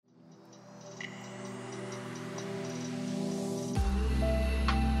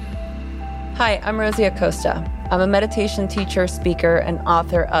Hi, I'm Rosie Acosta. I'm a meditation teacher, speaker, and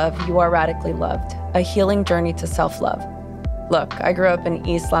author of You Are Radically Loved, a healing journey to self-love. Look, I grew up in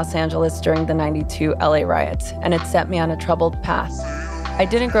East Los Angeles during the '92 LA riots, and it set me on a troubled path. I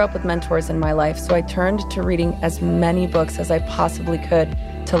didn't grow up with mentors in my life, so I turned to reading as many books as I possibly could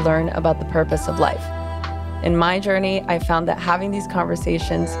to learn about the purpose of life. In my journey, I found that having these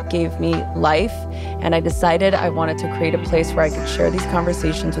conversations gave me life, and I decided I wanted to create a place where I could share these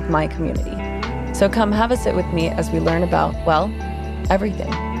conversations with my community. So come have a sit with me as we learn about, well,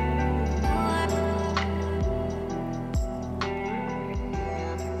 everything.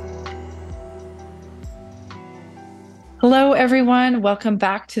 Hello, everyone. Welcome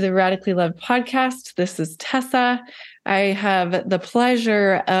back to the Radically Loved podcast. This is Tessa. I have the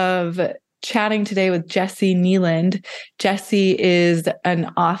pleasure of chatting today with Jessi Kneeland. Jessi is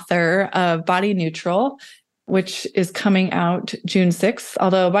an author of Body Neutral, which is coming out June 6th.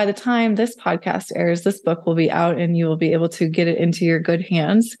 Although by the time this podcast airs, this book will be out and you will be able to get it into your good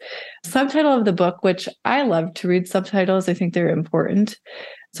hands. Subtitle of the book, which I love to read subtitles. I think they're important.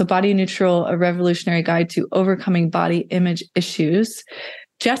 So Body Neutral, a revolutionary guide to overcoming body image issues.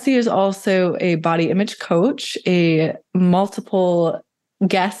 Jessi is also a body image coach, a multiple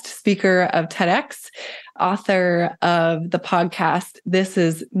guest speaker of TEDx, author of the podcast, This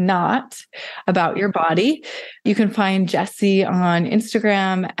Is Not About Your Body. You can find Jessi on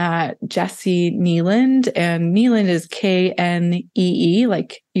Instagram at Jessi Kneeland, and Kneeland is Knee,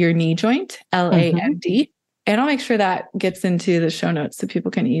 like your knee joint, LAND. And I'll make sure that gets into the show notes so people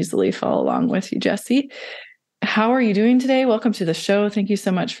can easily follow along with you, Jessi. How are you doing today? Welcome to the show. Thank you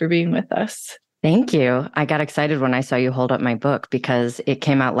so much for being with us. Thank you. I got excited when I saw you hold up my book because it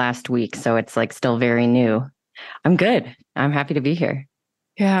came out last week. So it's like still very new. I'm good. I'm happy to be here.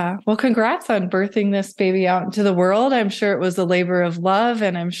 Yeah. Well, congrats on birthing this baby out into the world. I'm sure it was a labor of love.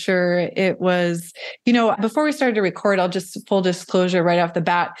 And I'm sure it was, before we started to record, I'll just full disclosure right off the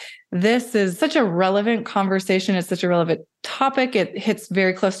bat. This is such a relevant conversation. It's such a relevant topic. It hits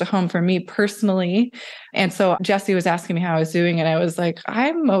very close to home for me personally. And so Jessi was asking me how I was doing. And I was like,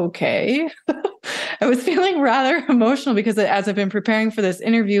 I'm okay. I was feeling rather emotional because as I've been preparing for this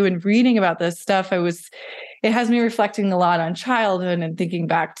interview and reading about this stuff, it has me reflecting a lot on childhood and thinking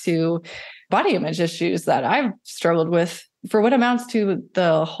back to body image issues that I've struggled with for what amounts to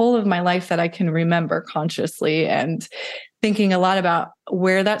the whole of my life that I can remember consciously, and thinking a lot about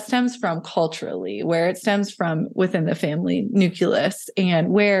where that stems from culturally, where it stems from within the family nucleus, and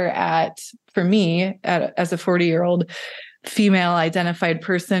for me, as a 40-year-old female identified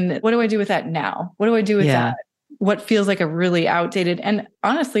person, what do I do with that now? What do I do with that? What feels like a really outdated and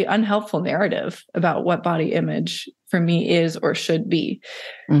honestly unhelpful narrative about what body image for me is or should be.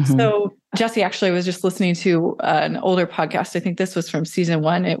 Mm-hmm. So Jessi, actually, I was just listening to an older podcast. I think this was from season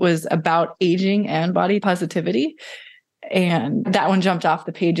 1. It was about aging and body positivity. And that one jumped off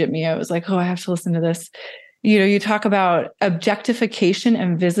the page at me. I was like, oh, I have to listen to this. You talk about objectification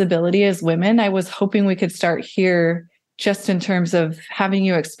and visibility as women. I was hoping we could start here just in terms of having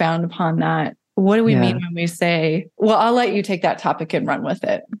you expound upon that. What do we mean when we say, well, I'll let you take that topic and run with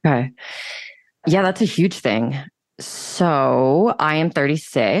it. Okay. Yeah, that's a huge thing. So I am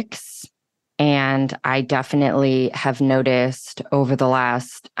 36 and I definitely have noticed over the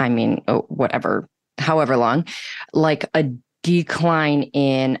last, however long, like a decline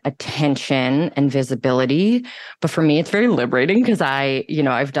in attention and visibility. But for me, it's very liberating because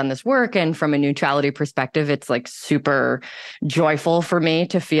I've done this work, and from a neutrality perspective, it's like super joyful for me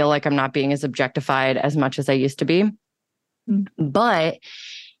to feel like I'm not being as objectified as much as I used to be. Mm-hmm. But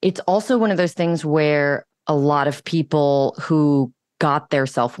it's also one of those things where a lot of people who got their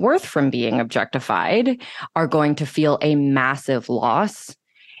self-worth from being objectified are going to feel a massive loss.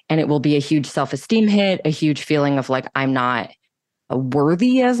 And it will be a huge self-esteem hit, a huge feeling of like, I'm not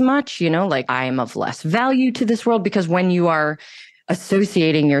worthy as much, like I'm of less value to this world. Because when you are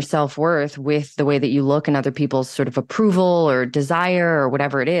associating your self-worth with the way that you look and other people's sort of approval or desire or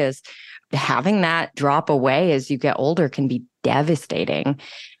whatever it is, having that drop away as you get older can be devastating.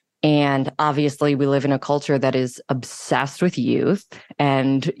 And obviously, we live in a culture that is obsessed with youth.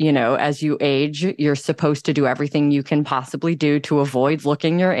 And, as you age, you're supposed to do everything you can possibly do to avoid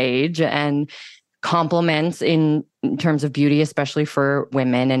looking your age. And compliments in terms of beauty, especially for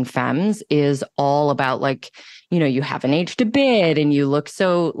women and femmes, is all about like, you haven't aged a bit and you look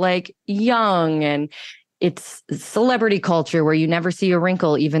so like young. And it's celebrity culture where you never see a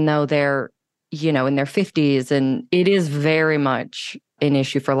wrinkle, even though they're, in their 50s. And it is very much an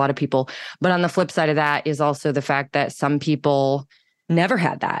issue for a lot of people. But on the flip side of that is also the fact that some people never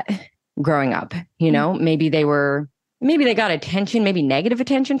had that growing up. Maybe they were maybe they got attention, maybe negative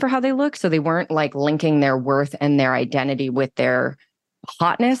attention for how they look. So they weren't like linking their worth and their identity with their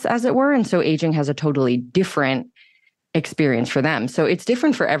hotness, as it were. And so aging has a totally different experience for them. So it's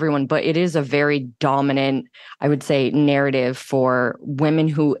different for everyone, but it is a very dominant, I would say, narrative for women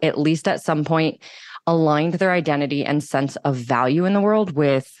who, at least at some point, aligned their identity and sense of value in the world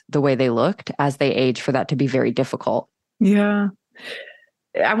with the way they looked as they age, for that to be very difficult. Yeah.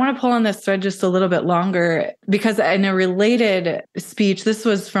 I want to pull on this thread just a little bit longer, because in a related speech, this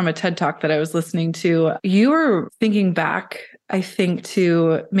was from a TED Talk that I was listening to. You were thinking back, I think,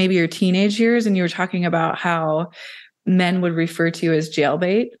 to maybe your teenage years, and you were talking about how men would refer to you as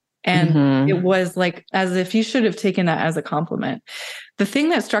jailbait. And it was like as if you should have taken that as a compliment. The thing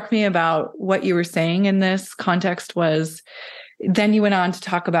that struck me about what you were saying in this context was, then you went on to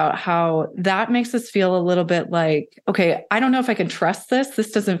talk about how that makes us feel a little bit like, okay, I don't know if I can trust this.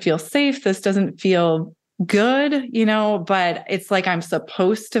 This doesn't feel safe. This doesn't feel good, but it's like I'm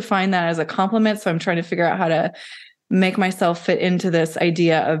supposed to find that as a compliment. So I'm trying to figure out how to make myself fit into this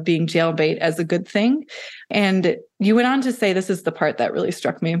idea of being jailbait as a good thing. And you went on to say, this is the part that really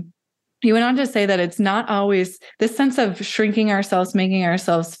struck me. You went on to say that it's not always this sense of shrinking ourselves, making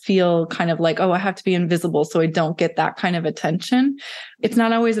ourselves feel kind of like, oh, I have to be invisible so I don't get that kind of attention. It's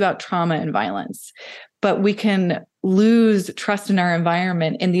not always about trauma and violence, but we can lose trust in our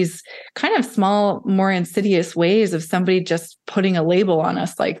environment in these kind of small, more insidious ways of somebody just putting a label on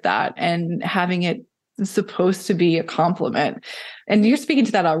us like that and having it supposed to be a compliment. And you're speaking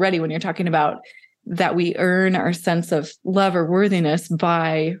to that already when you're talking about that we earn our sense of love or worthiness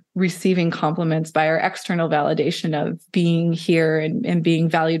by receiving compliments, by our external validation of being here and being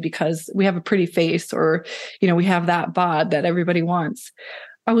valued because we have a pretty face, or, we have that bod that everybody wants.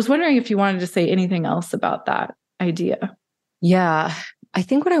 I was wondering if you wanted to say anything else about that idea. Yeah, I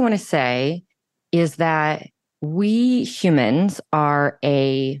think what I want to say is that we humans are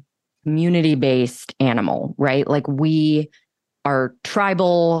a community-based animal, right? Like we are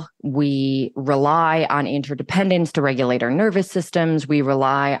tribal. We rely on interdependence to regulate our nervous systems. We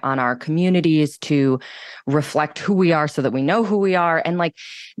rely on our communities to reflect who we are so that we know who we are. And like,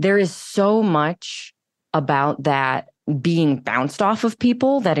 there is so much about that being bounced off of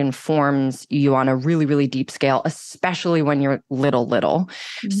people that informs you on a really, really deep scale, especially when you're little.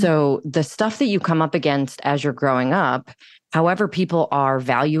 Mm-hmm. So the stuff that you come up against as you're growing up, however people are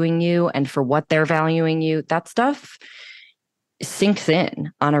valuing you and for what they're valuing you, that stuff sinks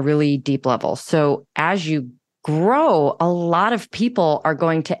in on a really deep level. So as you grow, a lot of people are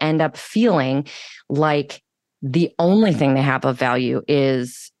going to end up feeling like the only thing they have of value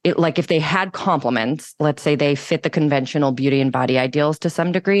is it. Like if they had compliments, let's say they fit the conventional beauty and body ideals to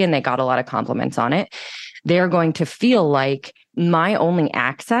some degree, and they got a lot of compliments on it, they're going to feel like my only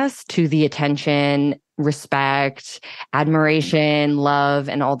access to the attention, respect, admiration, love,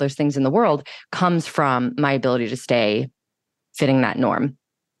 and all those things in the world comes from my ability to stay fitting that norm.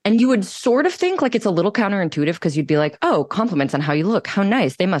 And you would sort of think like it's a little counterintuitive because you'd be like, oh, compliments on how you look. How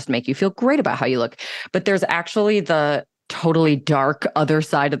nice. They must make you feel great about how you look. But there's actually the totally dark other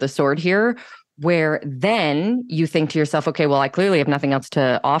side of the sword here, where then you think to yourself, okay, well, I clearly have nothing else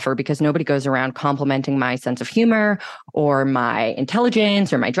to offer because nobody goes around complimenting my sense of humor or my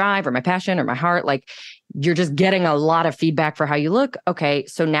intelligence or my drive or my passion or my heart. Like you're just getting a lot of feedback for how you look. Okay,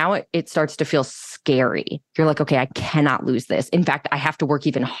 so now it starts to feel scary. You're like, okay, I cannot lose this. In fact, I have to work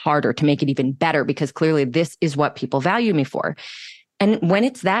even harder to make it even better because clearly this is what people value me for. And when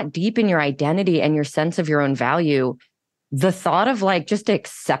it's that deep in your identity and your sense of your own value, the thought of like just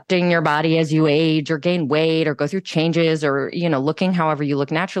accepting your body as you age or gain weight or go through changes or, looking however you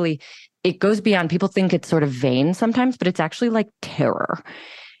look naturally, it goes beyond. People think it's sort of vain sometimes, but it's actually like terror.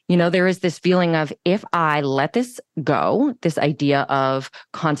 There is this feeling of if I let this go, this idea of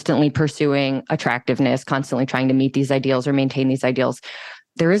constantly pursuing attractiveness, constantly trying to meet these ideals or maintain these ideals,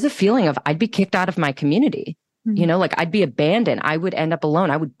 there is a feeling of I'd be kicked out of my community. Mm-hmm. Like I'd be abandoned. I would end up alone.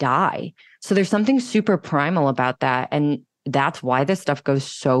 I would die. So there's something super primal about that. And that's why this stuff goes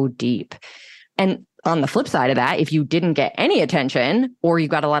so deep. And on the flip side of that, if you didn't get any attention or you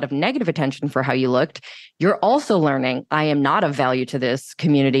got a lot of negative attention for how you looked, you're also learning I am not of value to this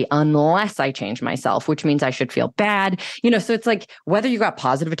community unless I change myself, which means I should feel bad. So it's like whether you got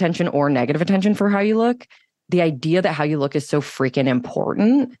positive attention or negative attention for how you look, the idea that how you look is so freaking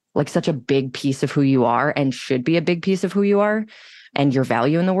important, like such a big piece of who you are and should be a big piece of who you are and your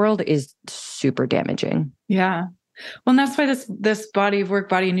value in the world is super damaging. Yeah. Well, and that's why this body of work,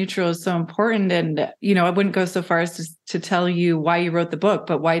 Body Neutral, is so important. And, I wouldn't go so far as to tell you why you wrote the book,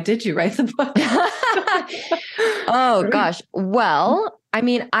 but why did you write the book? Oh, gosh. Well, I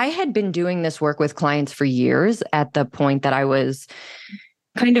mean, I had been doing this work with clients for years at the point that I was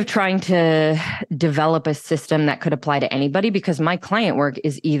kind of trying to develop a system that could apply to anybody, because my client work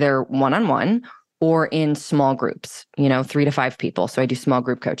is either one-on-one or in small groups, 3 to 5 people. So I do small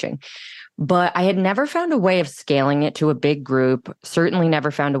group coaching. But I had never found a way of scaling it to a big group, certainly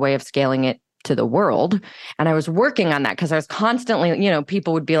never found a way of scaling it to the world. And I was working on that because I was constantly,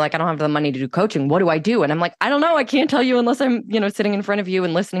 people would be like, I don't have the money to do coaching. What do I do? And I'm like, I don't know. I can't tell you unless I'm, sitting in front of you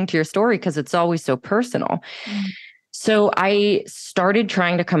and listening to your story, because it's always so personal. Mm. So I started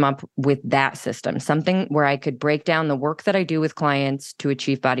trying to come up with that system, something where I could break down the work that I do with clients to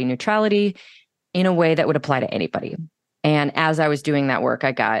achieve body neutrality in a way that would apply to anybody. And as I was doing that work,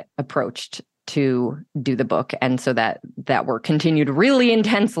 I got approached to do the book. And so that work continued really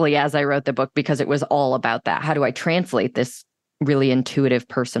intensely as I wrote the book, because it was all about that. How do I translate this really intuitive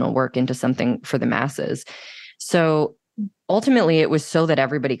personal work into something for the masses? So ultimately, it was so that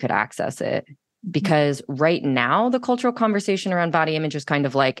everybody could access it. Because right now, the cultural conversation around body image is kind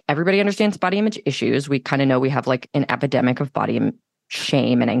of like, everybody understands body image issues. We kind of know we have like an epidemic of body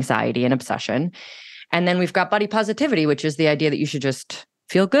shame and anxiety and obsession. And then we've got body positivity, which is the idea that you should just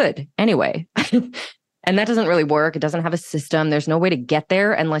feel good anyway. And that doesn't really work. It doesn't have a system. There's no way to get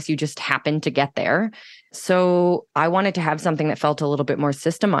there unless you just happen to get there. So I wanted to have something that felt a little bit more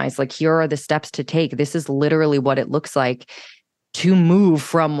systemized. Like, here are the steps to take. This is literally what it looks like to move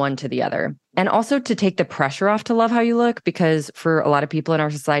from one to the other. And also to take the pressure off to love how you look, because for a lot of people in our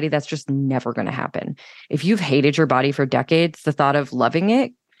society, that's just never going to happen. If you've hated your body for decades, the thought of loving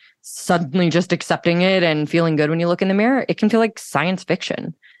it, suddenly just accepting it and feeling good when you look in the mirror, it can feel like science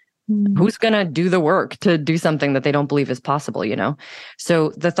fiction. Mm. Who's going to do the work to do something that they don't believe is possible,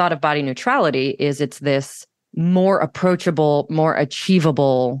 So the thought of body neutrality is it's this more approachable, more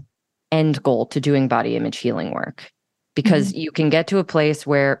achievable end goal to doing body image healing work. Because you can get to a place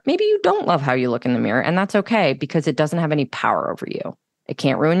where maybe you don't love how you look in the mirror, and that's okay, because it doesn't have any power over you. It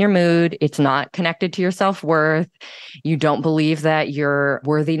can't ruin your mood. It's not connected to your self-worth. You don't believe that your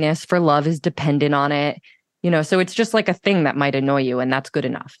worthiness for love is dependent on it. So it's just like a thing that might annoy you, and that's good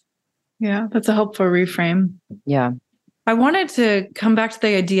enough. Yeah, that's a helpful reframe. Yeah. I wanted to come back to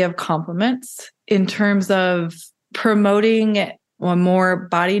the idea of compliments in terms of promoting a more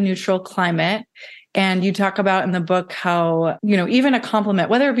body neutral climate. And you talk about in the book how, even a compliment,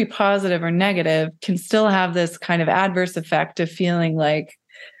 whether it be positive or negative, can still have this kind of adverse effect of feeling like,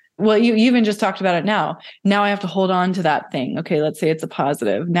 well, you even just talked about it now. Now I have to hold on to that thing. Okay, let's say it's a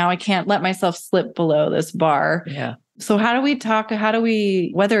positive. Now I can't let myself slip below this bar. Yeah. So whether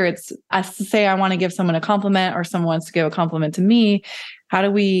it's us to say I want to give someone a compliment or someone wants to give a compliment to me, how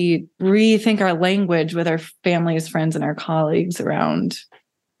do we rethink our language with our families, friends, and our colleagues around,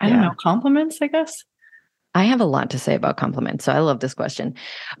 I don't know, compliments, I guess? I have a lot to say about compliments. So I love this question.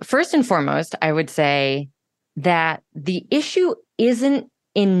 First and foremost, I would say that the issue isn't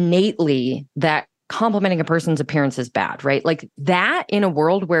innately that complimenting a person's appearance is bad, right? Like that, in a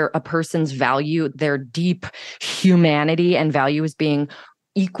world where a person's value, their deep humanity and value is being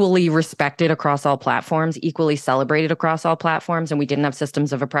equally respected across all platforms, equally celebrated across all platforms, and we didn't have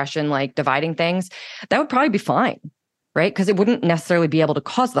systems of oppression like dividing things, that would probably be fine. Right? Because it wouldn't necessarily be able to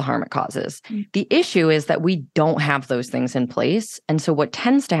cause the harm it causes. Mm. The issue is that we don't have those things in place. And so what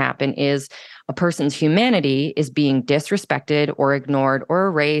tends to happen is a person's humanity is being disrespected or ignored or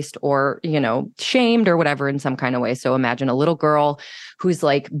erased or, shamed or whatever in some kind of way. So imagine a little girl who's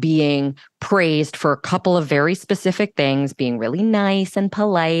like being praised for a couple of very specific things, being really nice and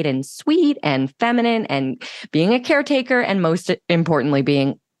polite and sweet and feminine and being a caretaker, and most importantly,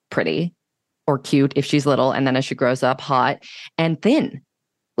 being pretty. Or cute if she's little, and then as she grows up, hot and thin.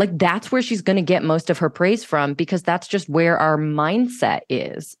 Like that's where she's going to get most of her praise from, because that's just where our mindset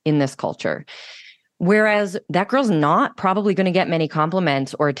is in this culture. Whereas that girl's not probably going to get many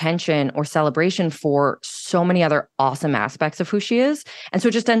compliments or attention or celebration for so many other awesome aspects of who she is. And so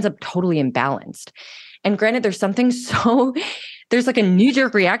it just ends up totally imbalanced. And granted, there's like a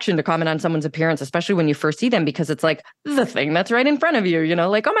knee-jerk reaction to comment on someone's appearance, especially when you first see them, because it's like the thing that's right in front of you,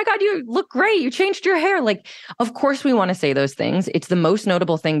 like, oh my God, you look great. You changed your hair. Like, of course we want to say those things. It's the most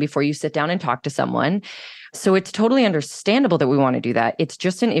notable thing before you sit down and talk to someone. So it's totally understandable that we want to do that. It's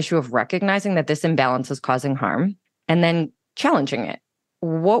just an issue of recognizing that this imbalance is causing harm and then challenging it.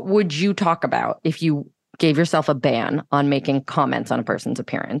 What would you talk about if you gave yourself a ban on making comments on a person's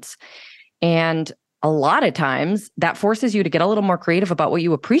appearance? And a lot of times that forces you to get a little more creative about what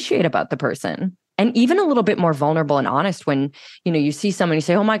you appreciate about the person, and even a little bit more vulnerable and honest when, you see someone, you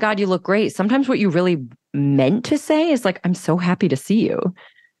say, oh my God, you look great. Sometimes what you really meant to say is like, I'm so happy to see you.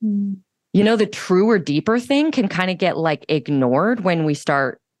 The truer, deeper thing can kind of get like ignored when we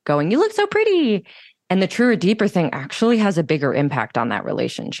start going, you look so pretty. And the truer, deeper thing actually has a bigger impact on that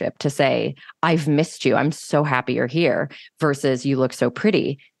relationship to say, I've missed you. I'm so happy you're here versus you look so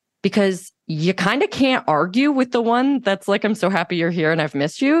pretty. Because you kind of can't argue with the one that's like, I'm so happy you're here and I've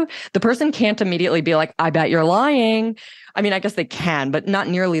missed you. The person can't immediately be like, I bet you're lying. I mean, I guess they can, but not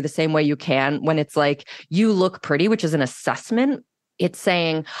nearly the same way you can when it's like, you look pretty, which is an assessment. It's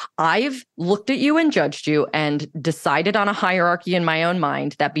saying, I've looked at you and judged you and decided on a hierarchy in my own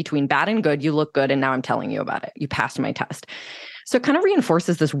mind that between bad and good, you look good. And now I'm telling you about it. You passed my test. So it kind of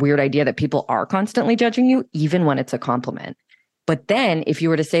reinforces this weird idea that people are constantly judging you, even when it's a compliment. But then if you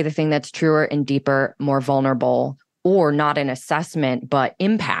were to say the thing that's truer and deeper, more vulnerable, or not an assessment, but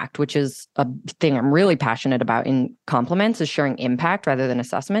impact, which is a thing I'm really passionate about in compliments, is sharing impact rather than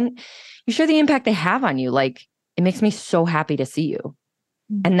assessment. You share the impact they have on you. Like, it makes me so happy to see you.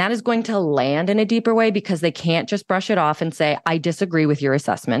 And that is going to land in a deeper way because they can't just brush it off and say, I disagree with your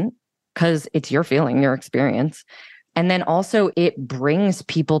assessment, because it's your feeling, your experience. And then also it brings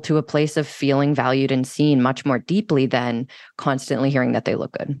people to a place of feeling valued and seen much more deeply than constantly hearing that they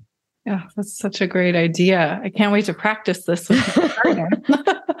look good. Yeah, that's such a great idea. I can't wait to practice this with my partner.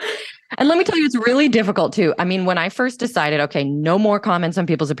 And let me tell you, it's really difficult too. I mean, when I first decided, okay, no more comments on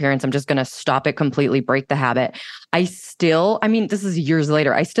people's appearance, I'm just going to stop it completely, break the habit. This is years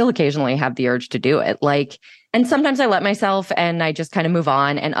later, I still occasionally have the urge to do it. Like, and sometimes I let myself and I just kind of move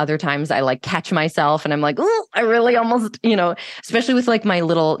on. And other times I like catch myself and I'm like, oh, I really almost, especially with like my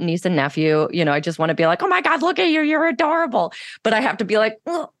little niece and nephew, I just want to be like, oh my God, look at you, you're adorable. But I have to be like,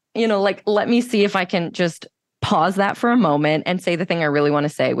 oh, like, let me see if I can just pause that for a moment and say the thing I really want to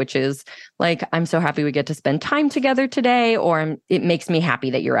say, which is like, I'm so happy we get to spend time together today, or it makes me happy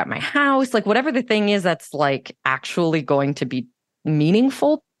that you're at my house. Like whatever the thing is that's like actually going to be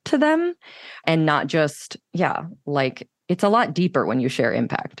meaningful to them and not just, like it's a lot deeper when you share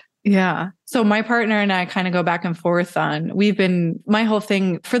impact. Yeah. So my partner and I kind of go back and forth on, my whole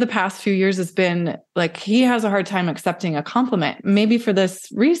thing for the past few years has been like, he has a hard time accepting a compliment, maybe for this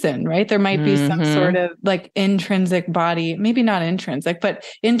reason, right? There might be some sort of like intrinsic body, maybe not intrinsic, but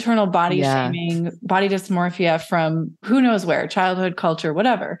internal body shaming, body dysmorphia from who knows where, childhood, culture,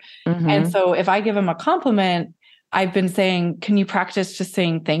 whatever. And so if I give him a compliment, I've been saying, can you practice just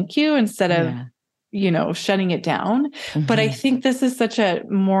saying thank you instead of shutting it down. But I think this is such a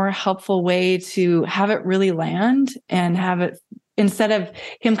more helpful way to have it really land and have it, instead of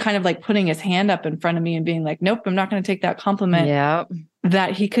him kind of like putting his hand up in front of me and being like, nope, I'm not going to take that compliment,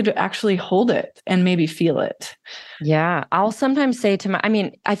 that he could actually hold it and maybe feel it. Yeah. I'll sometimes say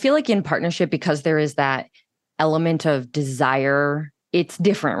I feel like in partnership, because there is that element of desire, it's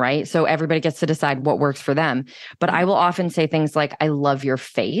different, right? So everybody gets to decide what works for them. But I will often say things like, I love your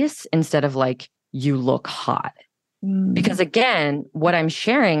face, instead of like, you look hot. Because again, what I'm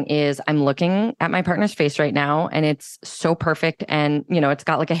sharing is I'm looking at my partner's face right now and it's so perfect. And, it's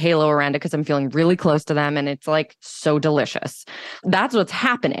got like a halo around it because I'm feeling really close to them and it's like so delicious. That's what's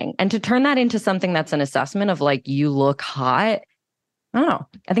happening. And to turn that into something that's an assessment of like, you look hot, I don't know.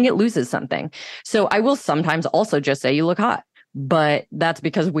 I think it loses something. So I will sometimes also just say you look hot, but that's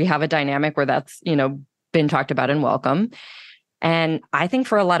because we have a dynamic where that's, been talked about and welcome. And I think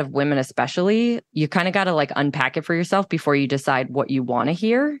for a lot of women, especially, you kind of got to like unpack it for yourself before you decide what you want to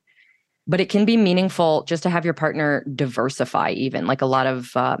hear. But it can be meaningful just to have your partner diversify even. Like a lot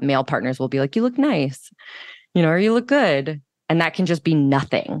of male partners will be like, you look nice, or you look good. And that can just be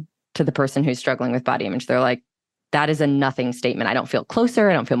nothing to the person who's struggling with body image. They're like, that is a nothing statement. I don't feel closer.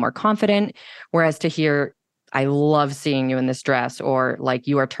 I don't feel more confident. Whereas to hear, I love seeing you in this dress, or like,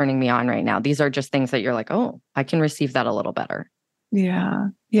 you are turning me on right now. These are just things that you're like, oh, I can receive that a little better. Yeah.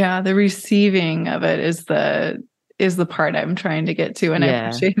 Yeah. The receiving of it is the part I'm trying to get to. And I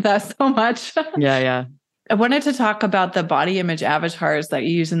appreciate that so much. Yeah. I wanted to talk about the body image avatars that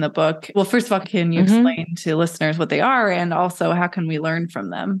you use in the book. Well, first of all, can you explain to listeners what they are, and also how can we learn from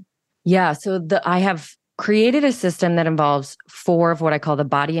them? Yeah. So I have created a system that involves 4 of what I call the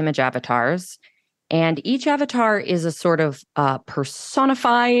body image avatars. And each avatar is a sort of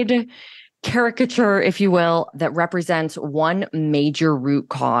personified caricature, if you will, that represents one major root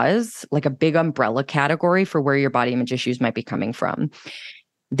cause, like a big umbrella category for where your body image issues might be coming from.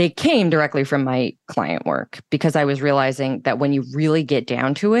 They came directly from my client work because I was realizing that when you really get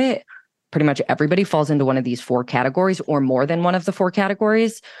down to it, pretty much everybody falls into one of these 4 categories or more than one of the 4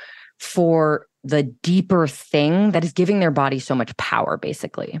 categories for the deeper thing that is giving their body so much power,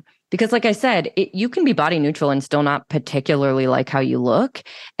 basically. Because like I said, you can be body neutral and still not particularly like how you look,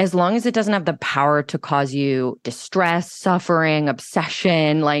 as long as it doesn't have the power to cause you distress, suffering,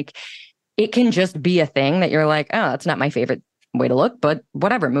 obsession. Like it can just be a thing that you're like, oh, that's not my favorite way to look, but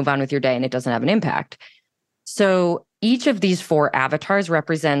whatever, move on with your day and it doesn't have an impact. So each of these 4 avatars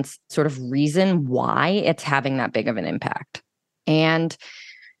represents sort of reason why it's having that big of an impact. And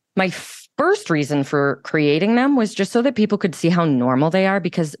my first reason for creating them was just so that people could see how normal they are,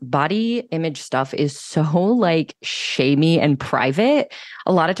 because body image stuff is so like shamey and private.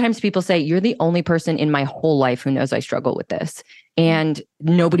 A lot of times people say, you're the only person in my whole life who knows I struggle with this. And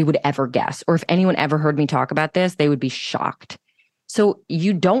nobody would ever guess. Or if anyone ever heard me talk about this, they would be shocked. So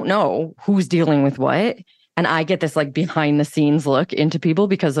you don't know who's dealing with what. And I get this like behind the scenes look into people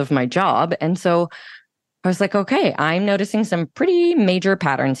because of my job. And so I was like, okay, I'm noticing some pretty major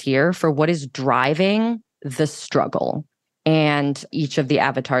patterns here for what is driving the struggle. And each of the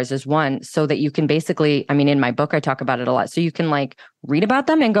avatars is one, so that you can basically, I mean, in my book, I talk about it a lot. So you can like read about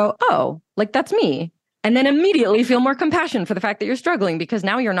them and go, oh, like that's me. And then immediately feel more compassion for the fact that you're struggling, because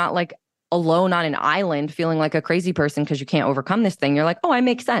now you're not like alone on an island feeling like a crazy person because you can't overcome this thing. You're like, oh, I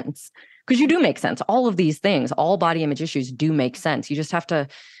make sense. Because you do make sense. All of these things, all body image issues do make sense. You just have to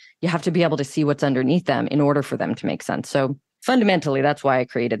be able to see what's underneath them in order for them to make sense. So fundamentally, that's why I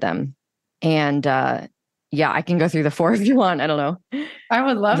created them. And yeah, I can go through the 4 if you want. I don't know. I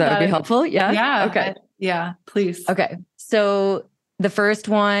would love that. That would be helpful. Yeah. Yeah. Okay. Yeah, please. Okay. So the first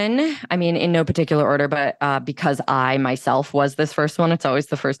one, I mean, in no particular order, but because I myself was this first one, it's always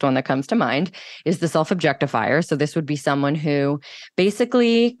the first one that comes to mind, is the self-objectifier. So this would be someone who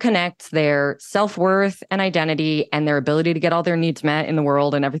basically connects their self-worth and identity and their ability to get all their needs met in the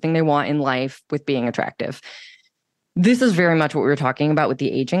world and everything they want in life with being attractive. This is very much what we were talking about with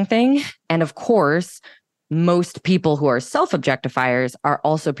the aging thing. And of course, most people who are self-objectifiers are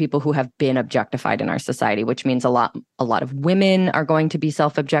also people who have been objectified in our society, which means a lot of women are going to be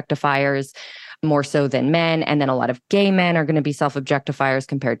self-objectifiers more so than men. And then a lot of gay men are going to be self-objectifiers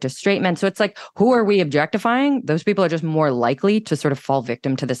compared to straight men. So it's like, who are we objectifying? Those people are just more likely to sort of fall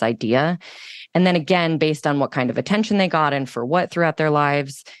victim to this idea. And then again, based on what kind of attention they got and for what throughout their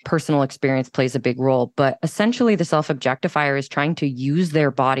lives, personal experience plays a big role. But essentially, the self-objectifier is trying to use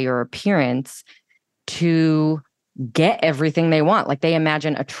their body or appearance to get everything they want. Like they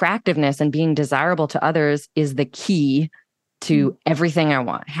imagine attractiveness and being desirable to others is the key to everything I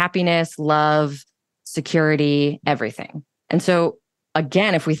want. Happiness, love, security, everything. And so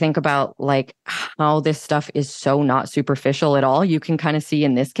again, if we think about like how this stuff is so not superficial at all, you can kind of see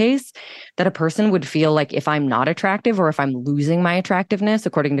in this case that a person would feel like if I'm not attractive or if I'm losing my attractiveness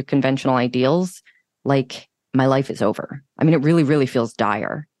according to conventional ideals, like my life is over. I mean, it really, really feels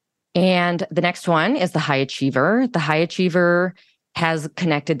dire. And the next one is the high achiever. The high achiever has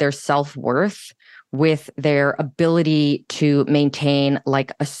connected their self-worth with their ability to maintain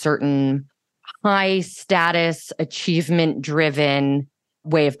like a certain high status, achievement driven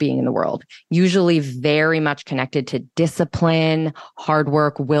way of being in the world, usually very much connected to discipline, hard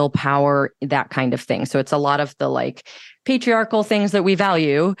work, willpower, that kind of thing. So it's a lot of the like patriarchal things that we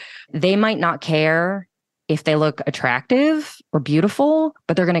value. They might not care if they look attractive or beautiful,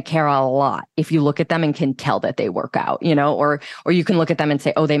 but they're going to care a lot if you look at them and can tell that they work out, you know, or you can look at them and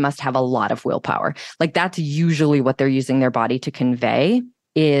say, oh, they must have a lot of willpower. Like that's usually what they're using their body to convey,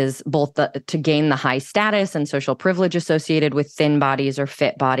 is both to gain the high status and social privilege associated with thin bodies or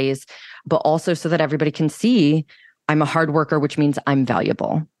fit bodies, but also so that everybody can see I'm a hard worker, which means I'm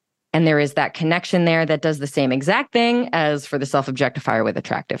valuable. And there is that connection there that does the same exact thing as for the self-objectifier with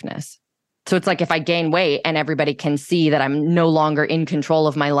attractiveness. So it's like if I gain weight and everybody can see that I'm no longer in control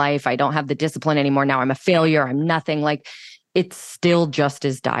of my life, I don't have the discipline anymore. Now I'm a failure. I'm nothing. Like it's still just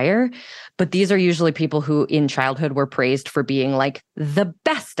as dire. But these are usually people who in childhood were praised for being like the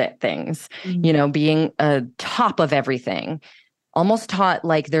best at things, you know, being a top of everything, almost taught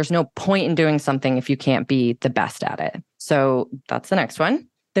like there's no point in doing something if you can't be the best at it. So that's the next one.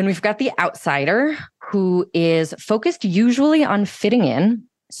 Then we've got the outsider, who is focused usually on fitting in.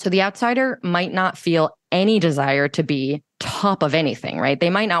 So the outsider might not feel any desire to be top of anything, right? They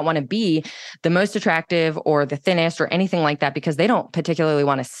might not want to be the most attractive or the thinnest or anything like that because they don't particularly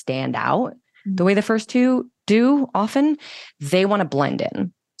want to stand out the way the first two do often. They want to blend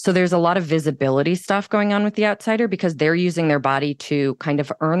in. So there's a lot of visibility stuff going on with the outsider because they're using their body to kind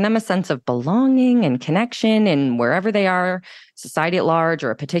of earn them a sense of belonging and connection in wherever they are, society at large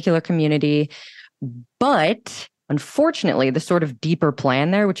or a particular community. But unfortunately, the sort of deeper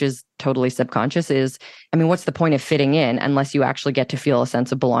plan there, which is totally subconscious, is, I mean, what's the point of fitting in unless you actually get to feel a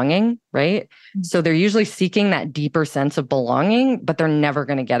sense of belonging, right? Mm-hmm. So they're usually seeking that deeper sense of belonging, but they're never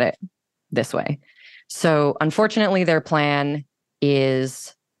going to get it this way. So unfortunately, their plan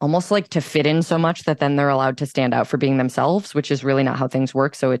is almost like to fit in so much that then they're allowed to stand out for being themselves, which is really not how things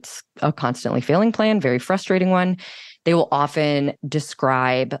work. So it's a constantly failing plan, very frustrating one. They will often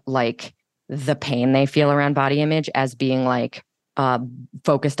describe like the pain they feel around body image as being like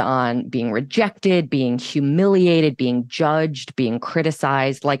focused on being rejected, being humiliated, being judged, being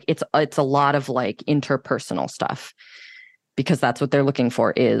criticized. Like it's a lot of like interpersonal stuff, because that's what they're looking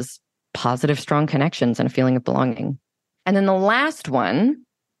for, is positive, strong connections and a feeling of belonging. And then the last one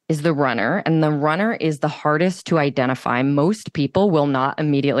is the runner. And the runner is the hardest to identify. Most people will not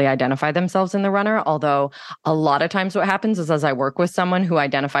immediately identify themselves in the runner, although a lot of times what happens is, as I work with someone who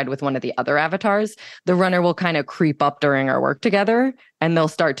identified with one of the other avatars, the runner will kind of creep up during our work together and they'll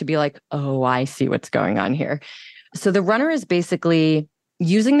start to be like, oh, I see what's going on here. So the runner is basically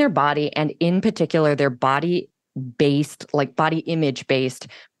using their body, and in particular, their body-based, like body image-based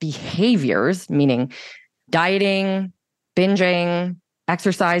behaviors, meaning dieting, binging,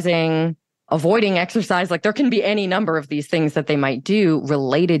 exercising, avoiding exercise. Like there can be any number of these things that they might do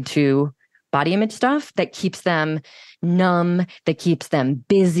related to body image stuff that keeps them numb, that keeps them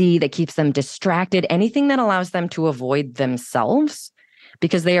busy, that keeps them distracted, anything that allows them to avoid themselves,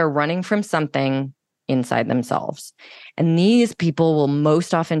 because they are running from something inside themselves. And these people will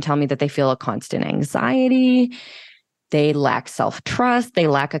most often tell me that they feel a constant anxiety. They lack self-trust. They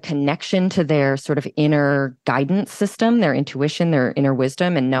lack a connection to their sort of inner guidance system, their intuition, their inner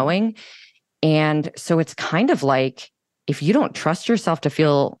wisdom and knowing. And so it's kind of like, if you don't trust yourself to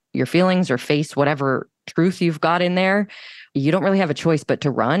feel your feelings or face whatever truth you've got in there, you don't really have a choice but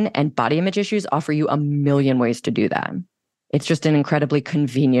to run. And body image issues offer you a million ways to do that. It's just an incredibly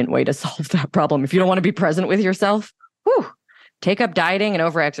convenient way to solve that problem. If you don't want to be present with yourself, take up dieting and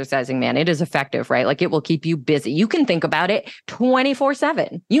over-exercising, man. It is effective, right? Like it will keep you busy. You can think about it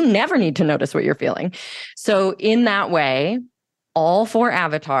 24/7. You never need to notice what you're feeling. So in that way, all 4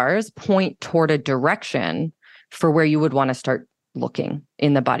 avatars point toward a direction for where you would want to start looking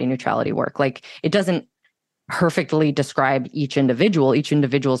in the body neutrality work. Like it doesn't perfectly describe each individual. Each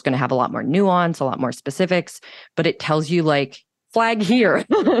individual is going to have a lot more nuance, a lot more specifics, but it tells you like, flag here,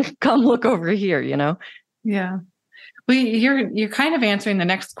 come look over here, you know? Yeah. Well, you're kind of answering the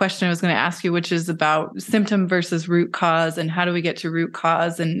next question I was going to ask you, which is about symptom versus root cause, and how do we get to root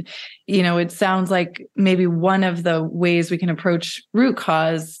cause? And, you know, it sounds like maybe one of the ways we can approach root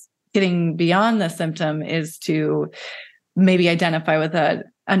cause, getting beyond the symptom, is to maybe identify with an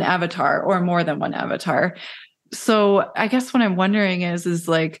avatar or more than one avatar. So I guess what I'm wondering is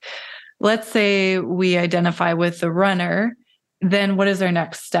like, let's say we identify with the runner, then what is our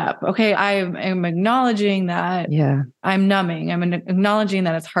next step? Okay, I am acknowledging that I'm numbing. I'm acknowledging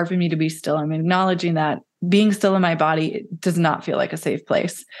that it's hard for me to be still. I'm acknowledging that being still in my body does not feel like a safe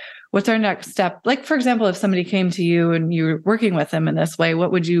place. What's our next step? Like, for example, if somebody came to you and you were working with them in this way,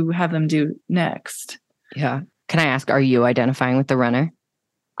 what would you have them do next? Yeah. Can I ask, are you identifying with the runner?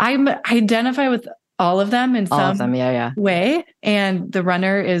 I identify with all of them in some way. And the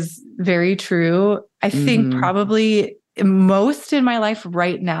runner is very true. I think probably most in my life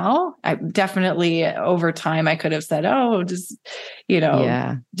right now. I definitely over time I could have said, just,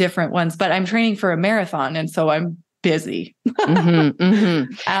 different ones, but I'm training for a marathon. And so I'm busy. And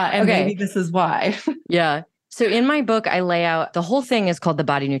maybe this is why. Yeah. So in my book, I lay out, the whole thing is called the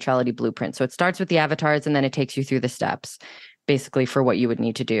Body Neutrality Blueprint. So it starts with the avatars and then it takes you through the steps, basically for what you would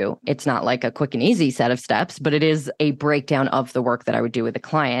need to do. It's not like a quick and easy set of steps, but it is a breakdown of the work that I would do with a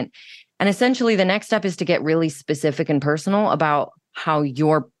client. And essentially the next step is to get really specific and personal about how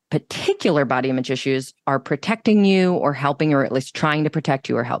your particular body image issues are protecting you or helping, or at least trying to protect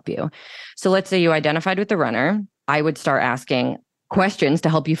you or help you. So let's say you identified with the runner. I would start asking questions to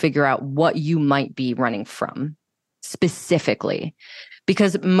help you figure out what you might be running from specifically.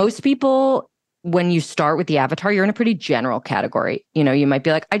 Because most people, when you start with the avatar, you're in a pretty general category. You know, you might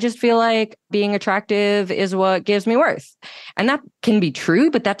be like, I just feel like being attractive is what gives me worth. And that can be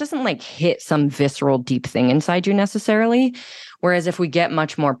true, but that doesn't like hit some visceral deep thing inside you necessarily. Whereas if we get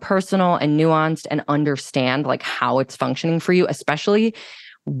much more personal and nuanced and understand like how it's functioning for you, especially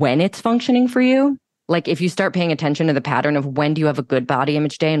when it's functioning for you, like if you start paying attention to the pattern of when do you have a good body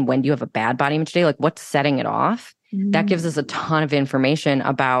image day and when do you have a bad body image day, like what's setting it off, that gives us a ton of information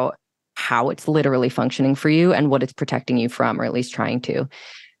about how it's literally functioning for you and what it's protecting you from, or at least trying to.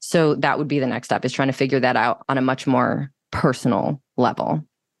 So that would be the next step, is trying to figure that out on a much more personal level.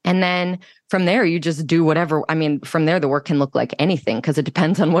 And then from there, you just do whatever. I mean, from there, the work can look like anything because it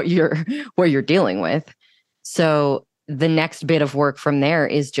depends on what you're dealing with. So the next bit of work from there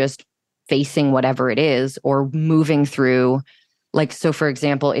is just facing whatever it is, or moving through. Like, so for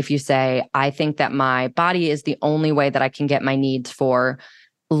example, if you say, I think that my body is the only way that I can get my needs for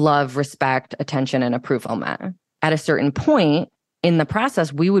love, respect, attention, and approval met. At a certain point in the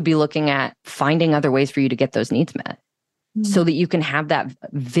process, we would be looking at finding other ways for you to get those needs met so that you can have that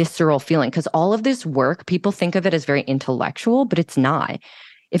visceral feeling. Because all of this work, people think of it as very intellectual, but it's not.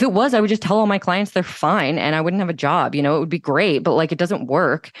 If it was, I would just tell all my clients they're fine and I wouldn't have a job. It would be great, but like, it doesn't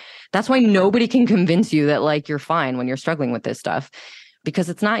work. That's why nobody can convince you that like you're fine when you're struggling with this stuff, because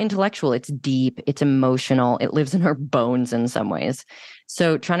it's not intellectual. It's deep. It's emotional. It lives in our bones in some ways.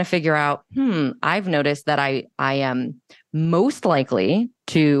 So trying to figure out, I've noticed that I am most likely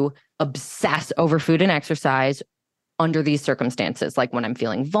to obsess over food and exercise under these circumstances, like when I'm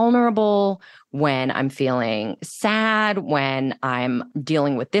feeling vulnerable, when I'm feeling sad, when I'm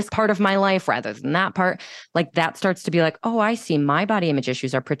dealing with this part of my life rather than that part. Like that starts to be like, oh, I see, my body image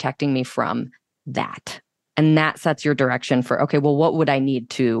issues are protecting me from that. And that sets your direction for, okay, well, what would I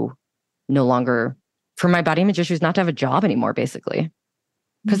need to no longer, for my body image issues not to have a job anymore, basically?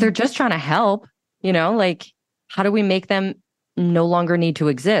 Because they're just trying to help, like, how do we make them no longer need to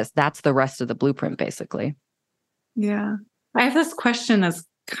exist? That's the rest of the blueprint, basically. Yeah. I have this question that's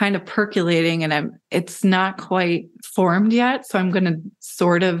kind of percolating and it's not quite formed yet. So I'm going to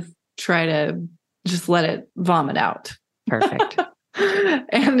sort of try to just let it vomit out. Perfect.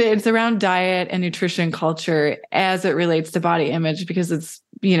 And it's around diet and nutrition culture as it relates to body image, because it's,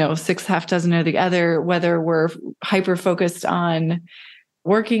 six half dozen or the other, whether we're hyper focused on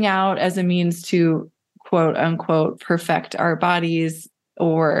working out as a means to quote unquote perfect our bodies,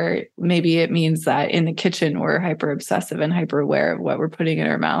 or maybe it means that in the kitchen, we're hyper obsessive and hyper aware of what we're putting in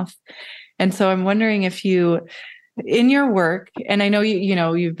our mouth. And so I'm wondering if you, in your work, and I know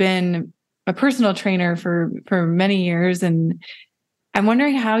you've been a personal trainer for many years, and I'm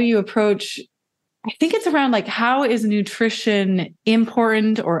wondering how you approach, I think it's around like, how is nutrition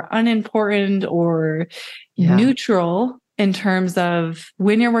important or unimportant or neutral in terms of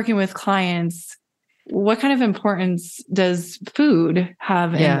when you're working with clients? What kind of importance does food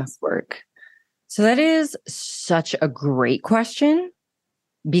have in this work? So that is such a great question,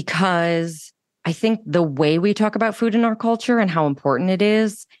 because I think the way we talk about food in our culture and how important it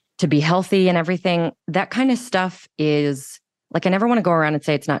is to be healthy and everything, that kind of stuff is like, I never want to go around and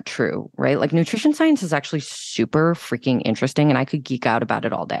say it's not true, right? Like nutrition science is actually super freaking interesting and I could geek out about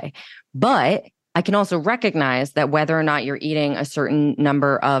it all day. But I can also recognize that whether or not you're eating a certain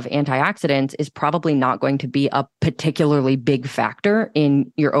number of antioxidants is probably not going to be a particularly big factor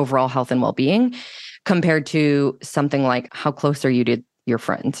in your overall health and well-being compared to something like how close are you to your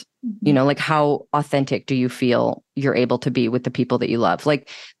friends? Like how authentic do you feel you're able to be with the people that you love? Like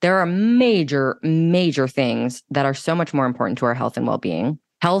there are major, major things that are so much more important to our health and well-being.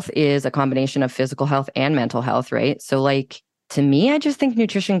 Health is a combination of physical health and mental health, right? So like, to me, I just think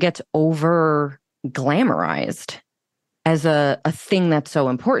nutrition gets over glamorized as a thing that's so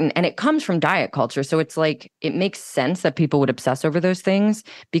important. And it comes from diet culture. So it's like, it makes sense that people would obsess over those things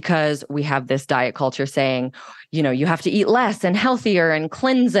because we have this diet culture saying, you have to eat less and healthier and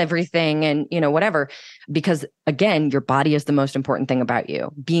cleanse everything and, whatever. Because again, your body is the most important thing about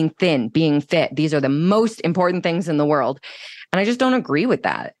you. Being thin, being fit, these are the most important things in the world. And I just don't agree with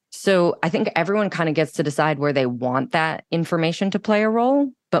that. So I think everyone kind of gets to decide where they want that information to play a role.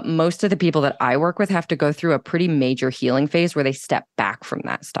 But most of the people that I work with have to go through a pretty major healing phase where they step back from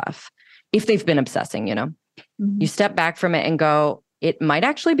that stuff. If they've been obsessing, you step back from it and go, it might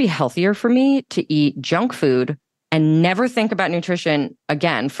actually be healthier for me to eat junk food and never think about nutrition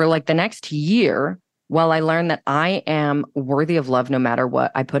again for like the next year while I learn that I am worthy of love no matter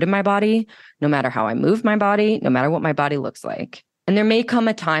what I put in my body, no matter how I move my body, no matter what my body looks like. And there may come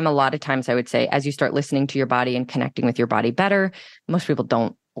a time, a lot of times I would say, as you start listening to your body and connecting with your body better, most people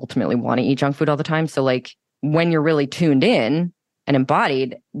don't ultimately want to eat junk food all the time. So like when you're really tuned in and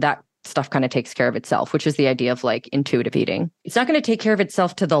embodied, that stuff kind of takes care of itself, which is the idea of like intuitive eating. It's not going to take care of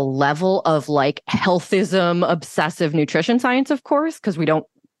itself to the level of like healthism, obsessive nutrition science, of course, because we don't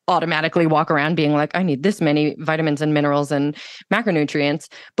automatically walk around being like, I need this many vitamins and minerals and macronutrients,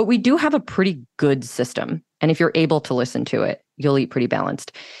 but we do have a pretty good system. And if you're able to listen to it, you'll eat pretty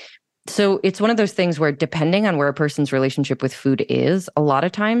balanced. So it's one of those things where depending on where a person's relationship with food is, a lot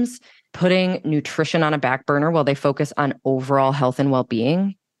of times putting nutrition on a back burner while they focus on overall health and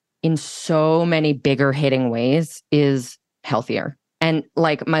well-being in so many bigger hitting ways is healthier. And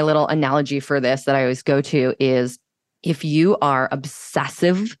like my little analogy for this that I always go to is if you are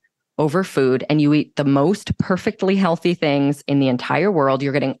obsessive over food and you eat the most perfectly healthy things in the entire world,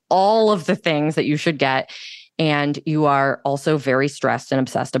 you're getting all of the things that you should get. And you are also very stressed and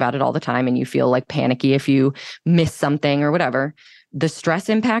obsessed about it all the time. And you feel like panicky if you miss something or whatever. The stress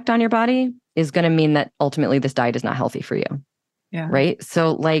impact on your body is going to mean that ultimately this diet is not healthy for you. And I just don't agree with that. So I think everyone kind of gets to decide where they want that information to play a role. But most of the people that I work with have to go through a pretty major healing phase where they focus on overall health and well-being. Yeah. Right.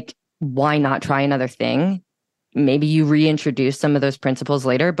 So like, why not try another thing? Maybe you reintroduce some of those principles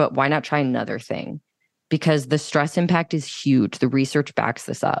later, but why not try another thing? Because the stress impact is huge. The research backs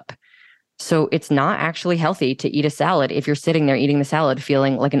this up. So it's not actually healthy to eat a salad if you're sitting there eating the salad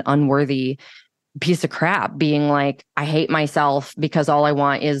feeling like an unworthy piece of crap, being like, I hate myself because all I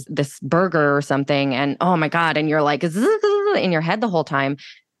want is this burger or something. And oh my God. And you're like in your head the whole time.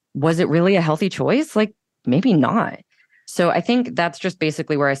 Was it really a healthy choice? Like, maybe not. So I think that's just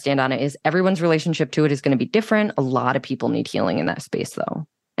basically where I stand on it, is everyone's relationship to it is going to be different. A lot of people need healing in that space though.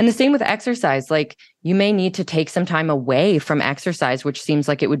 And the same with exercise. Like, you may need to take some time away from exercise, which seems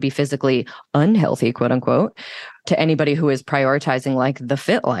like it would be physically unhealthy, quote unquote, to anybody who is prioritizing like the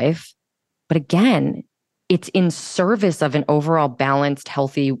fit life. But again, it's in service of an overall balanced,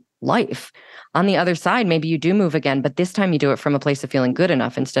 healthy life. On the other side, maybe you do move again, but this time you do it from a place of feeling good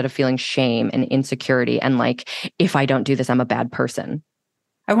enough instead of feeling shame and insecurity and like, if I don't do this, I'm a bad person.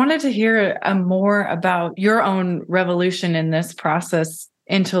 I wanted to hear more about your own revolution in this process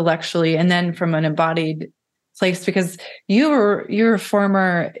intellectually and then from an embodied place, because you're a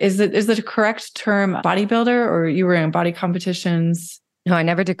former, is it a correct term, bodybuilder, or you were in body competitions? No, I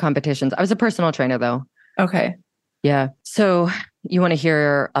never did competitions. I was a personal trainer though. Okay. Yeah. So you want to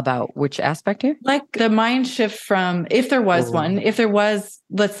hear about which aspect here? Like the mind shift from, if there was one, if there was,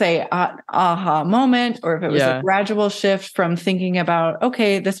 let's say, an aha moment, or if it was a gradual shift from thinking about,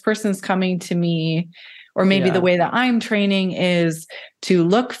 okay, this person's coming to me, or maybe the way that I'm training is to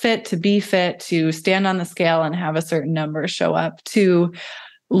look fit, to be fit, to stand on the scale and have a certain number show up, to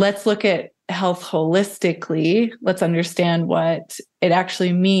let's look at health holistically. Let's understand what it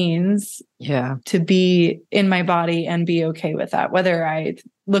actually means to be in my body and be okay with that. Whether I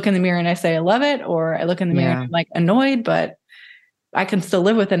look in the mirror and I say, I love it, or I look in the mirror and I'm like annoyed, but I can still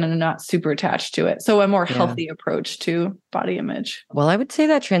live with it and I'm not super attached to it. So a more healthy approach to body image. Well, I would say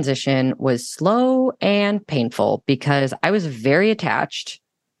that transition was slow and painful because I was very attached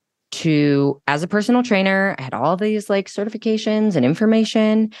to, as a personal trainer, I had all these like certifications and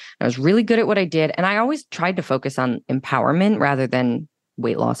information. I was really good at what I did. And I always tried to focus on empowerment rather than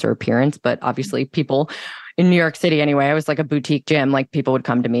weight loss or appearance. But obviously people in New York City anyway, I was like a boutique gym, like people would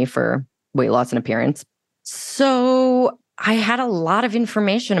come to me for weight loss and appearance. So I had a lot of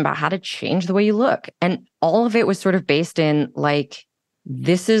information about how to change the way you look. And all of it was sort of based in like,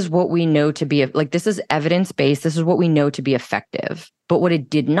 this is what we know to be, like, this is evidence-based. This is what we know to be effective. But what it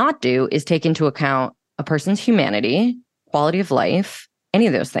did not do is take into account a person's humanity, quality of life, any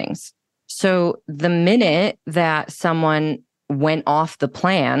of those things. So the minute that someone went off the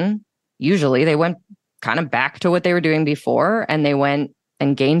plan, usually they went kind of back to what they were doing before, and they went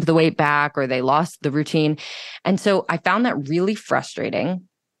and gained the weight back, or they lost the routine. And so I found that really frustrating.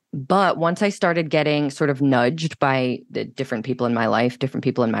 But once I started getting sort of nudged by the different people in my life, different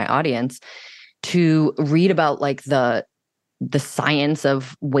people in my audience, to read about like the science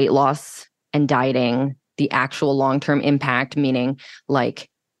of weight loss and dieting, the actual long-term impact, meaning like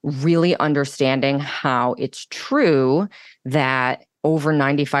really understanding how it's true that over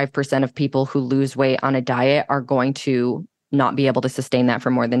 95% of people who lose weight on a diet are going to not be able to sustain that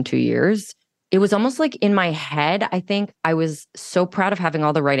for more than 2 years. It was almost like in my head, I think I was so proud of having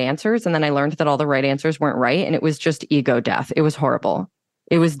all the right answers. And then I learned that all the right answers weren't right. And it was just ego death. It was horrible.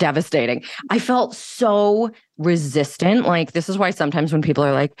 It was devastating. I felt so resistant. Like, this is why sometimes when people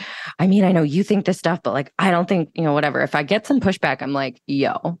are like, I mean, I know you think this stuff, but like, I don't think, whatever. If I get some pushback, I'm like,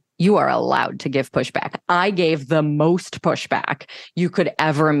 yo, you are allowed to give pushback. I gave the most pushback you could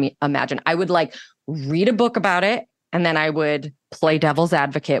ever imagine. I would like read a book about it. And then I would play devil's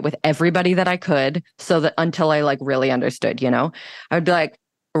advocate with everybody that I could, so that until I like really understood, I would be like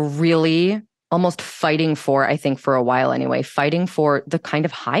really almost fighting for, I think for a while anyway, fighting for the kind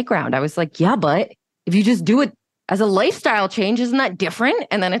of high ground. I was like, yeah, but if you just do it as a lifestyle change, isn't that different?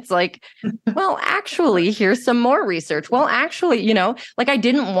 And then it's like, well, actually, here's some more research. Well, actually, like I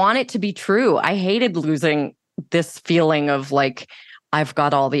didn't want it to be true. I hated losing this feeling of like, I've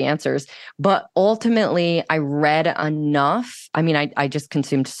got all the answers. But ultimately, I read enough. I mean, I just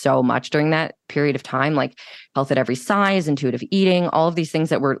consumed so much during that period of time, like Health at Every Size, intuitive eating, all of these things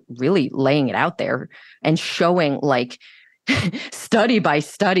that were really laying it out there and showing like study by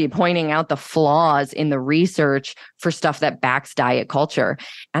study, pointing out the flaws in the research for stuff that backs diet culture.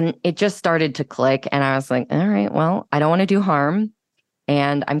 And it just started to click. And I was like, all right, well, I don't want to do harm.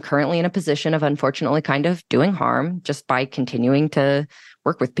 And I'm currently in a position of unfortunately kind of doing harm just by continuing to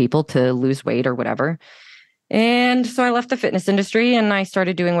work with people to lose weight or whatever. And so I left the fitness industry and I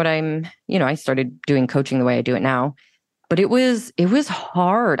started doing I started doing coaching the way I do it now. But it was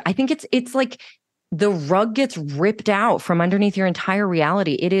hard. I think it's like the rug gets ripped out from underneath your entire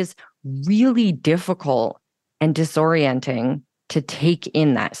reality. It is really difficult and disorienting to take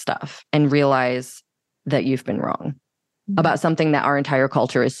in that stuff and realize that you've been wrong about something that our entire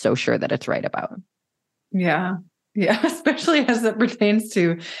culture is so sure that it's right about. Yeah. Yeah. Especially as it pertains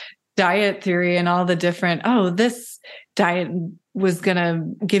to diet theory and all the different, this diet was going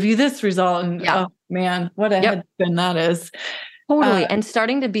to give you this result. And oh man, what a head spin that is. Totally. And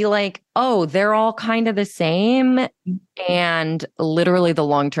starting to be like, they're all kind of the same. And literally the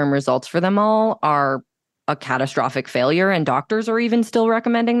long-term results for them all are a catastrophic failure. And doctors are even still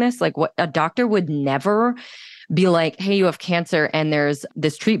recommending this. Like, what a doctor would never be like, hey, you have cancer and there's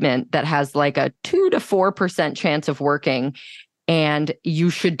this treatment that has like a 2 to 4% chance of working. And you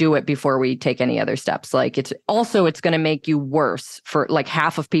should do it before we take any other steps. Like, it's going to make you worse for like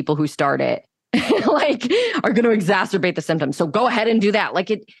half of people who start it. Like, are going to exacerbate the symptoms. So go ahead and do that.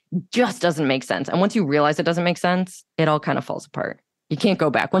 Like, it just doesn't make sense. And once you realize it doesn't make sense, it all kind of falls apart. You can't go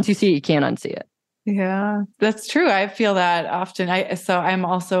back. Once you see it, you can't unsee it. Yeah, that's true. I feel that often. So I'm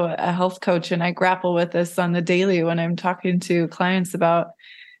also a health coach, and I grapple with this on the daily when I'm talking to clients about,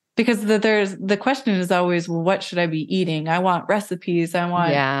 because the question is always, well, what should I be eating? I want recipes. I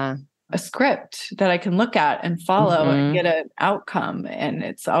want a script that I can look at and follow and get an outcome. And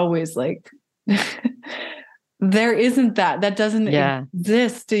it's always like, there isn't that. That doesn't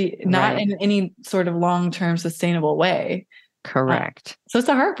exist, not in any sort of long-term sustainable way. Correct. So it's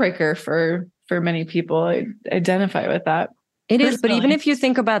a heartbreaker for many people. I identify with that. It is. But even if you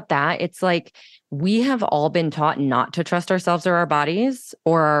think about that, it's like we have all been taught not to trust ourselves or our bodies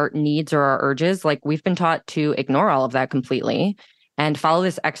or our needs or our urges. Like, we've been taught to ignore all of that completely and follow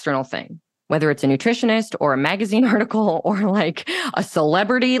this external thing, whether it's a nutritionist or a magazine article or like a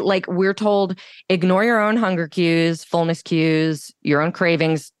celebrity. Like, we're told, ignore your own hunger cues, fullness cues, your own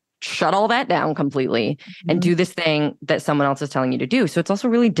cravings, shut all that down completely and do this thing that someone else is telling you to do. So it's also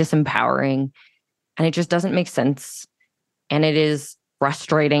really disempowering, and it just doesn't make sense. And it is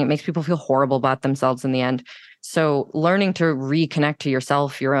frustrating. It makes people feel horrible about themselves in the end. So learning to reconnect to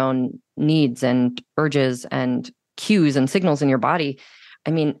yourself, your own needs and urges and cues and signals in your body.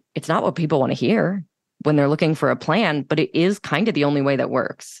 I mean, it's not what people want to hear when they're looking for a plan, but it is kind of the only way that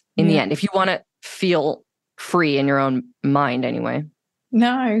works in the end, if you want to feel free in your own mind anyway.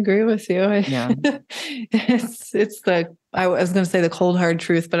 No, I agree with you. Yeah. I was going to say the cold, hard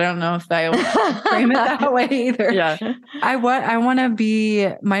truth, but I don't know if I would frame it that way either. Yeah. I want to be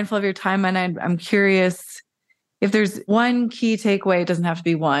mindful of your time. And I'm curious if there's one key takeaway. It doesn't have to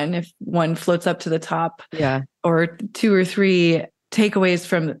be one. If one floats up to the top, or 2 or 3 takeaways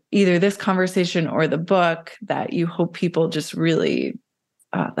from either this conversation or the book that you hope people just really,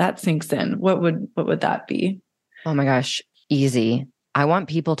 that sinks in. What would that be? Oh my gosh. Easy. I want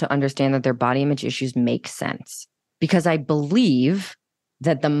people to understand that their body image issues make sense, because I believe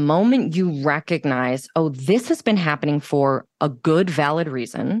that the moment you recognize, this has been happening for a good, valid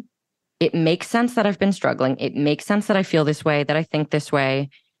reason. It makes sense that I've been struggling. It makes sense that I feel this way, that I think this way.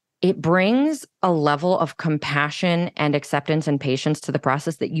 It brings a level of compassion and acceptance and patience to the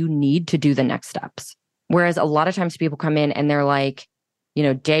process that you need to do the next steps. Whereas a lot of times people come in and they're like,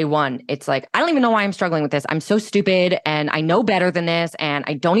 day one, it's like, I don't even know why I'm struggling with this. I'm so stupid and I know better than this and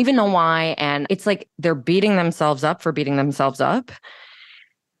I don't even know why. And it's like they're beating themselves up for beating themselves up.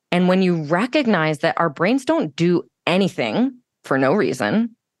 And when you recognize that our brains don't do anything for no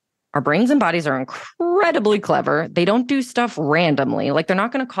reason, our brains and bodies are incredibly clever. They don't do stuff randomly. Like, they're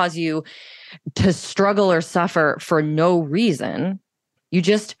not going to cause you to struggle or suffer for no reason. You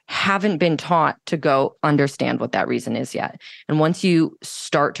just haven't been taught to go understand what that reason is yet. And once you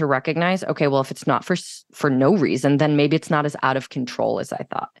start to recognize, okay, well, if it's not for no reason, then maybe it's not as out of control as I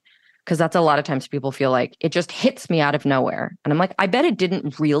thought. Because that's a lot of times people feel like it just hits me out of nowhere. And I'm like, I bet it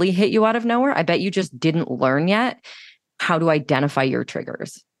didn't really hit you out of nowhere. I bet you just didn't learn yet how to identify your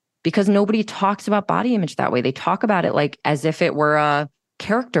triggers. Because nobody talks about body image that way. They talk about it like as if it were a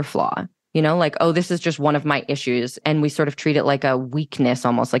character flaw. Like, this is just one of my issues. And we sort of treat it like a weakness,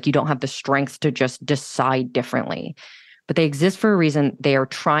 almost like you don't have the strength to just decide differently. But they exist for a reason. They are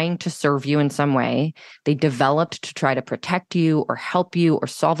trying to serve you in some way. They developed to try to protect you or help you or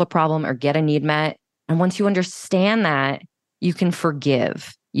solve a problem or get a need met. And once you understand that, you can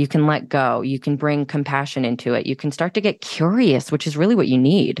forgive, you can let go, you can bring compassion into it. You can start to get curious, which is really what you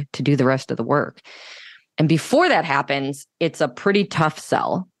need to do the rest of the work. And before that happens, it's a pretty tough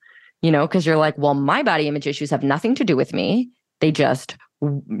sell. Because you're like, well, my body image issues have nothing to do with me. They just,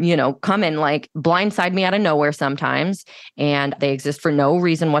 come and like blindside me out of nowhere sometimes. And they exist for no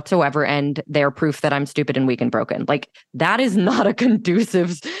reason whatsoever. And they're proof that I'm stupid and weak and broken. Like, that is not a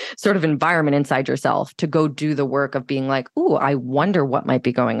conducive sort of environment inside yourself to go do the work of being like, ooh, I wonder what might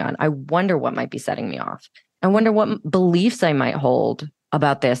be going on. I wonder what might be setting me off. I wonder what beliefs I might hold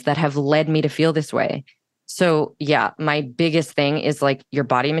about this that have led me to feel this way. So yeah, my biggest thing is like your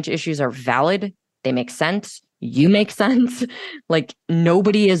body image issues are valid. They make sense. You make sense. Like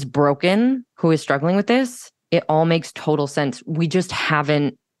nobody is broken who is struggling with this. It all makes total sense. We just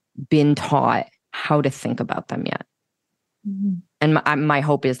haven't been taught how to think about them yet. Mm-hmm. And my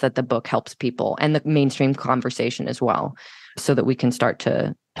hope is that the book helps people and the mainstream conversation as well, so that we can start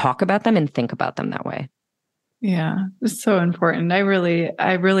to talk about them and think about them that way. Yeah, it's so important. I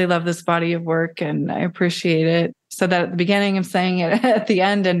really love this body of work and I appreciate it. So that at the beginning, I'm saying it at the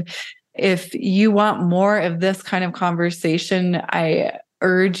end. And if you want more of this kind of conversation, I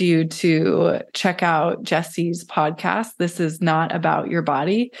urge you to check out Jessi's podcast. This is not about your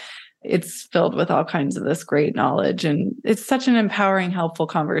body. It's filled with all kinds of this great knowledge. And it's such an empowering, helpful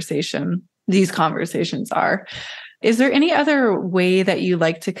conversation. These conversations are. Is there any other way that you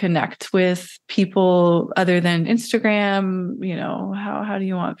like to connect with people other than Instagram? You know, how do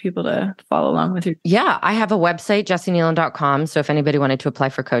you want people to follow along with you? Yeah, I have a website, jessikneeland.com. So if anybody wanted to apply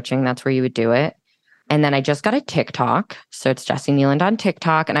for coaching, that's where you would do it. And then I just got a TikTok. So it's Jessi Kneeland on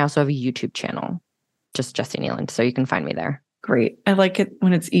TikTok. And I also have a YouTube channel, just Jessi Kneeland. So you can find me there. Great. I like it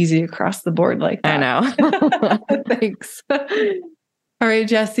when it's easy across the board like that. I know. Thanks. All right,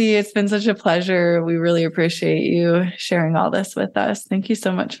 Jessi, it's been such a pleasure. We really appreciate you sharing all this with us. Thank you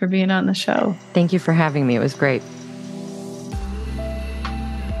so much for being on the show. Thank you for having me. It was great.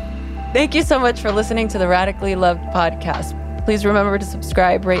 Thank you so much for listening to the Radically Loved podcast. Please remember to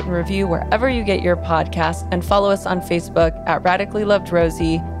subscribe, rate, and review wherever you get your podcasts, and follow us on Facebook at Radically Loved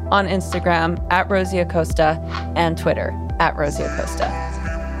Rosie, on Instagram at Rosie Acosta, and Twitter at Rosie Acosta.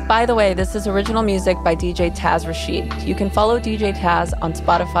 By the way, this is original music by DJ Taz Rashid. You can follow DJ Taz on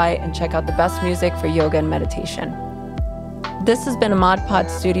Spotify and check out the best music for yoga and meditation. This has been a Mod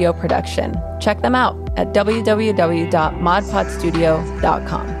Pod Studio production. Check them out at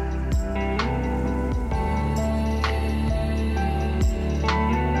www.modpodstudio.com.